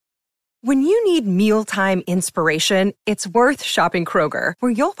When you need mealtime inspiration, it's worth shopping Kroger,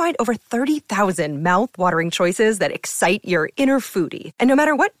 where you'll find over 30,000 mouth-watering choices that excite your inner foodie. And no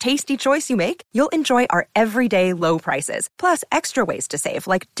matter what tasty choice you make, you'll enjoy our everyday low prices, plus extra ways to save,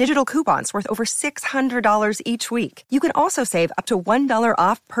 like digital coupons worth over $600 each week. You can also save up to $1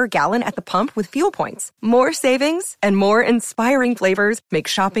 off per gallon at the pump with fuel points. More savings and more inspiring flavors make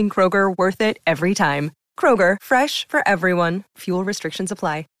shopping Kroger worth it every time. Kroger, fresh for everyone. Fuel restrictions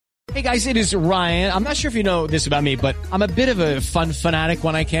apply. Hey guys, it is Ryan. I'm not sure if you know this about me, but I'm a bit of a fun fanatic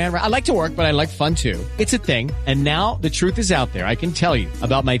when I can. I like to work, but I like fun too. It's a thing. And now the truth is out there. I can tell you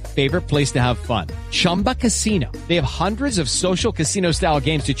about my favorite place to have fun. Chumba Casino. They have hundreds of social casino style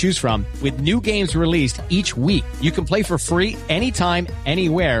games to choose from with new games released each week. You can play for free anytime,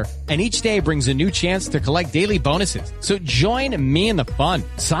 anywhere. And each day brings a new chance to collect daily bonuses. So join me in the fun.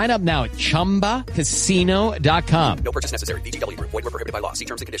 Sign up now at ChumbaCasino.com. No purchase necessary. VGW Group. Void where prohibited by law. See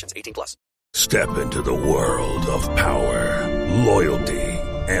terms and conditions. 18+. Step into the world of power, loyalty,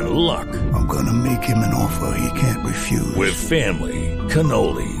 and luck. I'm gonna make him an offer he can't refuse. With family,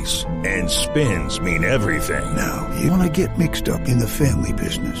 cannolis, and spins mean everything. Now, you wanna get mixed up in the family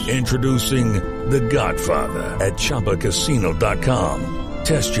business. Introducing The Godfather at ChumbaCasino.com.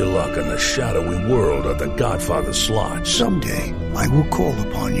 Test your luck in the shadowy world of The Godfather slot. Someday, I will call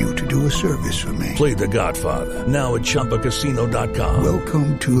upon you to do a service for me. Play The Godfather, now at ChumbaCasino.com.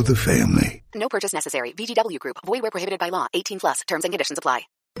 Welcome to the family. No purchase necessary. VGW Group. Void where prohibited by law. 18+. Terms and conditions apply.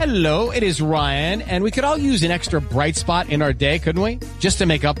 Hello, it is Ryan, and we could all use an extra bright spot in our day, couldn't we? Just to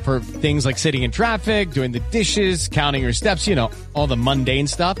make up for things like sitting in traffic, doing the dishes, counting your steps, you know, all the mundane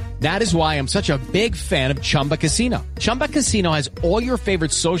stuff. That is why I'm such a big fan of Chumba Casino. Chumba Casino has all your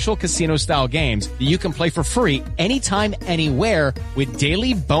favorite social casino-style games that you can play for free anytime, anywhere with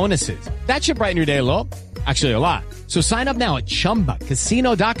daily bonuses. That should brighten your day a little. Actually, a lot. So sign up now at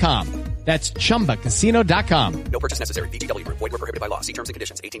ChumbaCasino.com. That's ChumbaCasino.com. No purchase necessary. VGW Group. Void where prohibited by law. See terms and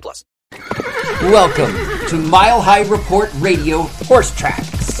conditions. 18+. Welcome to Mile High Report Radio Horse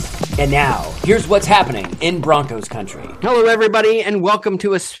Tracks. And now, here's what's happening in Broncos country. Hello, everybody, and welcome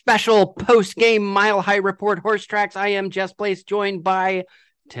to a special post-game Mile High Report Horse Tracks. I am Jess Place, joined by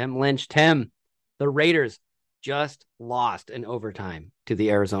Tim Lynch. Tim, the Raiders just lost in overtime to the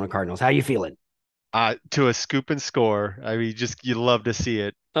Arizona Cardinals. How you feeling? To a scoop and score. I mean, you love to see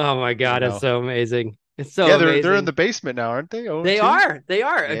it. Oh my God, it's so amazing. It's so amazing. They're in the basement now, aren't they? They are.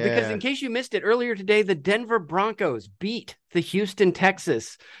 Yeah. Because in Yeah. case you missed it earlier today, the Denver Broncos beat the Houston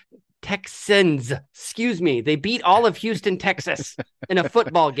Texans. They beat all of Houston, Texas in a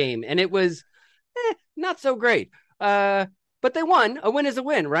football game, and it was not so great. But they won. A win is a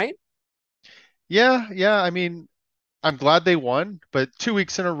win, right? Yeah. I mean, I'm glad they won, but 2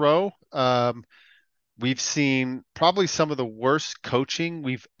 weeks in a row, we've seen probably some of the worst coaching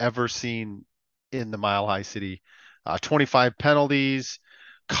we've ever seen in the Mile High City. 25 penalties,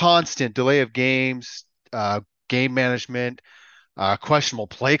 constant delay of games, game management, questionable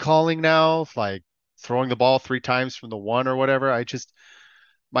play calling now, like throwing the ball 3 times from the 1 or whatever.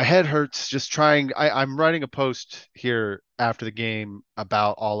 My head hurts just trying. I'm writing a post here after the game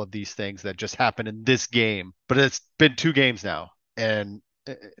about all of these things that just happened in this game, but it's been 2 games now. And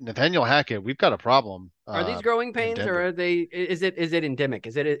Nathaniel Hackett, we've got a problem. Are these growing pains, or are they? Is it endemic?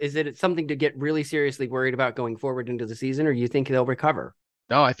 Is it something to get really seriously worried about going forward into the season, or you think they'll recover?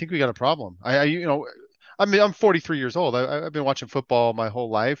 No, I think we got a problem. I'm 43 years old. I've been watching football my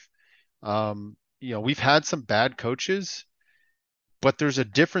whole life. We've had some bad coaches, but there's a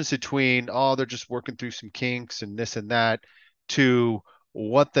difference between they're just working through some kinks and this and that, to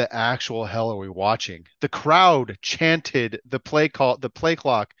what the actual hell are we watching? The crowd chanted the play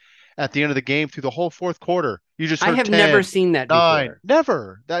clock at the end of the game through the whole fourth quarter. You just heard I have 10, never seen that 9, before.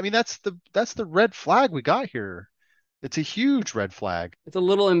 never. I mean, that's the red flag we got here. It's a huge red flag. It's a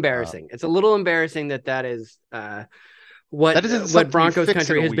little embarrassing. It's a little embarrassing that is what Broncos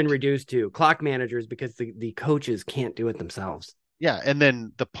country has been reduced to. Clock managers, because the coaches can't do it themselves. Yeah, and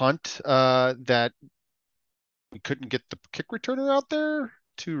then the punt that we couldn't get the kick returner out there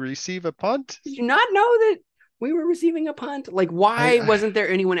to receive a punt. Did you not know that we were receiving a punt? Like, why wasn't there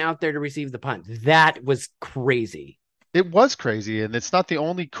anyone out there to receive the punt? That was crazy. It was crazy, and it's not the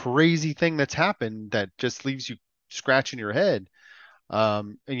only crazy thing that's happened that just leaves you scratching your head.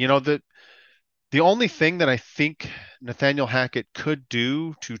 And the only thing that I think Nathaniel Hackett could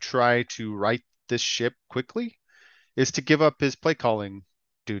do to try to right this ship quickly is to give up his play calling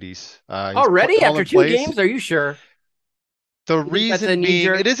duties. Already after 2 games? Are you sure? The reason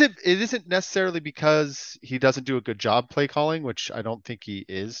being, it isn't necessarily because he doesn't do a good job play calling, which I don't think he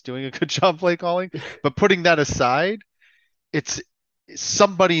is doing a good job play calling. But putting that aside, it's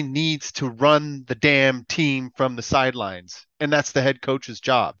somebody needs to run the damn team from the sidelines, and that's the head coach's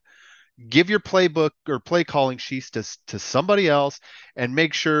job. Give your playbook or play calling sheets to somebody else, and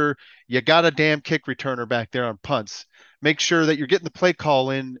make sure you got a damn kick returner back there on punts. Make sure that you're getting the play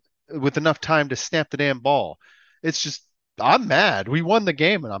call in with enough time to snap the damn ball. It's just, I'm mad. We won the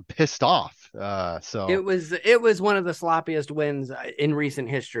game and I'm pissed off. So it was one of the sloppiest wins in recent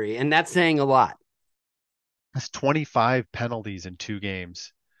history, and that's saying a lot. That's 25 penalties in 2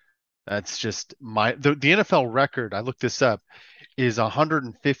 games. That's just the NFL record. I looked this up, is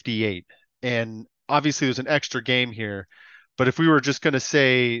 158, and obviously there's an extra game here. But if we were just going to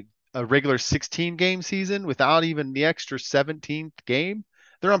say a regular 16 game season without even the extra 17th game,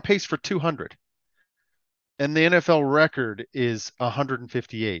 they're on pace for 200. And the NFL record is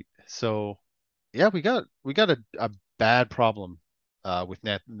 158. So yeah, we got a bad problem with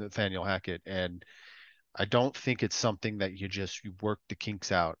Nathaniel Hackett, and I don't think it's something that you work the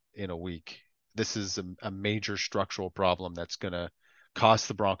kinks out in a week. This is a major structural problem that's going to cost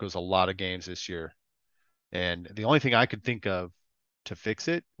the Broncos a lot of games this year. And the only thing I could think of to fix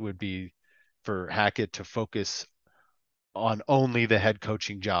it would be for Hackett to focus on only the head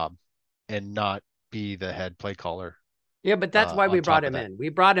coaching job and not be the head play caller. Yeah, but that's why we brought him in. We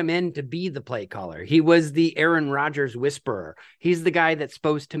brought him in to be the play caller. He was the Aaron Rodgers whisperer. He's the guy that's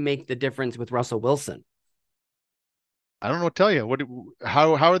supposed to make the difference with Russell Wilson. I don't know what to tell you.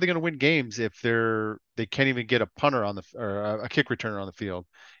 How are they going to win games if they can't even get a punter or a kick returner on the field?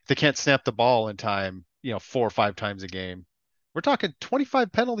 If they can't snap the ball in time, 4 or 5 times a game. We're talking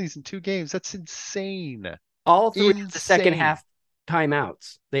 25 penalties in 2 games. That's insane. All 3 of the second half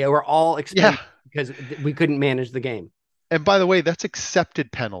timeouts. They were all expended because we couldn't manage the game. And by the way, that's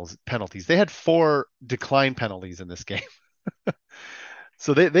accepted penalties. They had 4 decline penalties in this game.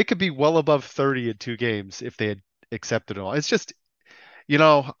 So they could be well above 30 in 2 games if they had accepted it all. It's just,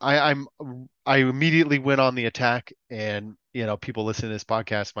 I immediately went on the attack, and people listening to this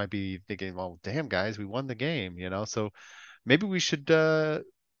podcast might be thinking, well, damn guys, we won the game, so maybe we should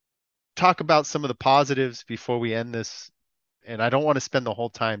talk about some of the positives before we end this. And I don't want to spend the whole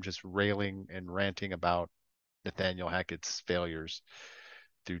time just railing and ranting about Nathaniel Hackett's failures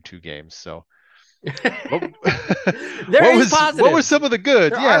through 2 games. So what were some of the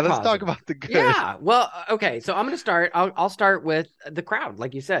good? Let's talk about the good. Yeah. Well, okay. So I'm going to start. I'll start with the crowd.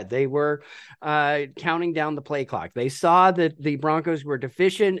 Like you said, they were counting down the play clock. They saw that the Broncos were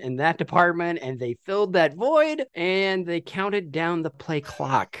deficient in that department, and they filled that void, and they counted down the play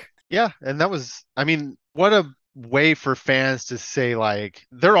clock. Yeah. And that was, what a way for fans to say, like,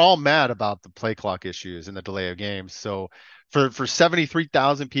 they're all mad about the play clock issues and the delay of games. So for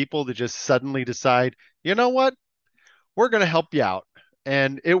 73,000 people to just suddenly decide, you know what, we're going to help you out.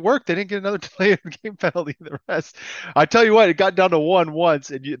 And it worked. They didn't get another delay of game penalty in the rest. I tell you what, it got down to 1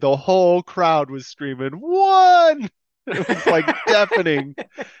 once, and the whole crowd was screaming, 1! It was like deafening,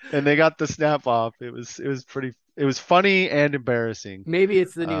 and they got the snap off. It was funny and embarrassing. Maybe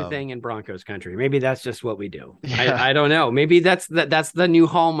it's the new thing in Broncos country. Maybe that's just what we do. Yeah. I don't know. Maybe that's the new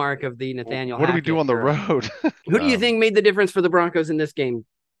hallmark of the Nathaniel What Hackett do we do on the road? Who do you think made the difference for the Broncos in this game?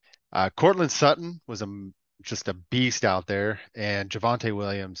 Cortland Sutton was just a beast out there, and Javonte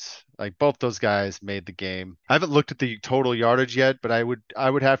Williams, like, both those guys made the game. I haven't looked at the total yardage yet, but I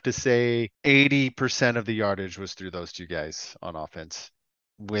would have to say 80% of the yardage was through those 2 guys on offense,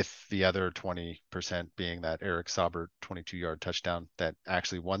 with the other 20% being that Eric Saubert 22-yard touchdown that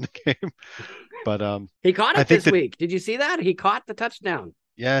actually won the game. But he caught it this week. Did you see that? He caught the touchdown.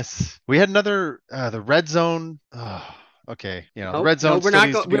 Yes. We had another the red zone. Okay, the red zone.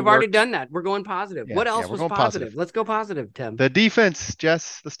 We've already done that. We're going positive. What else was positive? Let's go positive, Tim. The defense,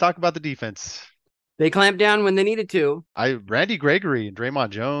 Jess. Let's talk about the defense. They clamped down when they needed to. Randy Gregory and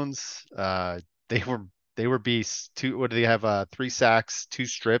Draymond Jones, they were beasts. What do they have? 3 sacks, 2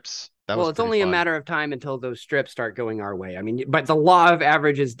 strips. It's only a matter of time until those strips start going our way. But the law of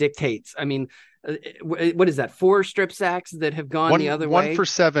averages dictates. What is that? 4 strip sacks that have gone the other way? 1 for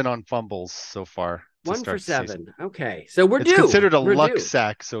 7 on fumbles so far. 1 for 7. Okay. So we're due. It's considered a luck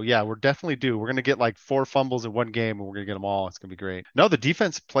sack. So yeah, we're definitely due. We're going to get like 4 fumbles in 1 game, and we're going to get them all. It's going to be great. No, the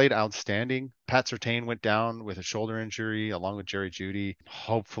defense played outstanding. Pat Surtain went down with a shoulder injury along with Jerry Jeudy.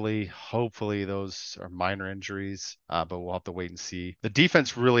 Hopefully those are minor injuries, but we'll have to wait and see. The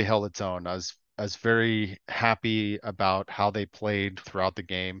defense really held its own. I was very happy about how they played throughout the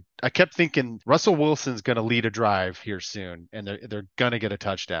game. I kept thinking Russell Wilson's going to lead a drive here soon, and they're going to get a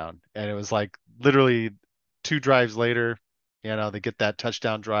touchdown. And it was like literally 2 drives later, they get that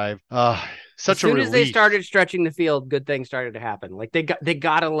touchdown drive. such as soon a as they relief. started stretching the field, good things started to happen. Like they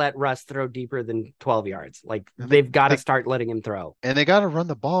got to let Russ throw deeper than 12 yards. Like they've got to start letting him throw. And they got to run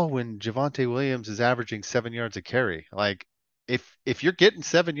the ball when Javonte Williams is averaging 7 yards a carry. Like if you're getting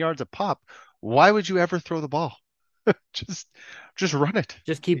 7 yards a pop, why would you ever throw the ball? just run it.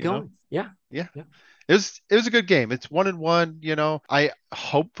 Just keep going. Yeah. It was a good game. It's 1-1. I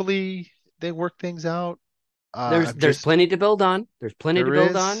hopefully they work things out. There's plenty to build on. There's plenty to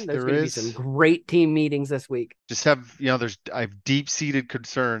build on. There's going to be some great team meetings this week. Just have I have deep-seated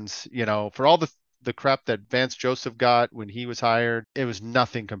concerns. For all the crap that Vance Joseph got when he was hired, it was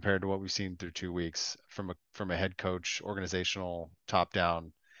nothing compared to what we've seen through 2 weeks from a head coach, organizational, top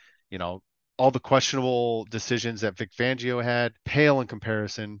down. All the questionable decisions that Vic Fangio had pale in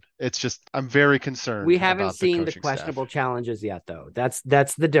comparison. It's just, I'm very concerned. We haven't seen the questionable challenges yet, though. That's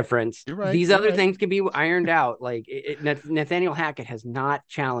the difference. You're right. These other things can be ironed out. Like Nathaniel Hackett has not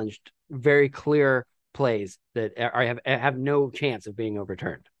challenged very clear plays that have no chance of being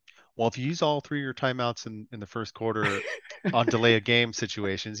overturned. Well, if you use all 3 of your timeouts in the first quarter on delay a game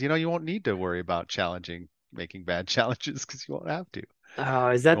situations, you won't need to worry about making bad challenges because you won't have to. Oh,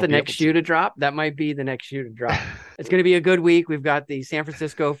 is that the next shoe to drop? That might be the next shoe to drop. It's going to be a good week. We've got the San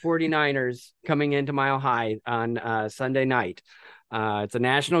Francisco 49ers coming into Mile High on Sunday night. It's a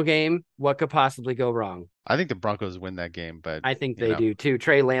national game. What could possibly go wrong? I think the Broncos win that game, but I think they do too.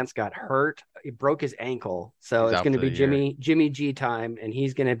 Trey Lance got hurt. He broke his ankle. So it's going to be Jimmy G time, and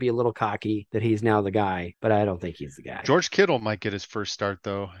he's going to be a little cocky that he's now the guy, but I don't think he's the guy. George Kittle might get his first start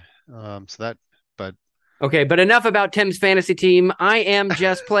though. Okay, but enough about Tim's fantasy team. I am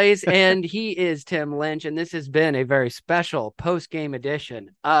Jess Plays, and he is Tim Lynch, and this has been a very special post-game edition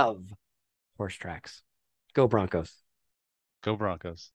of Horse Tracks. Go Broncos. Go Broncos.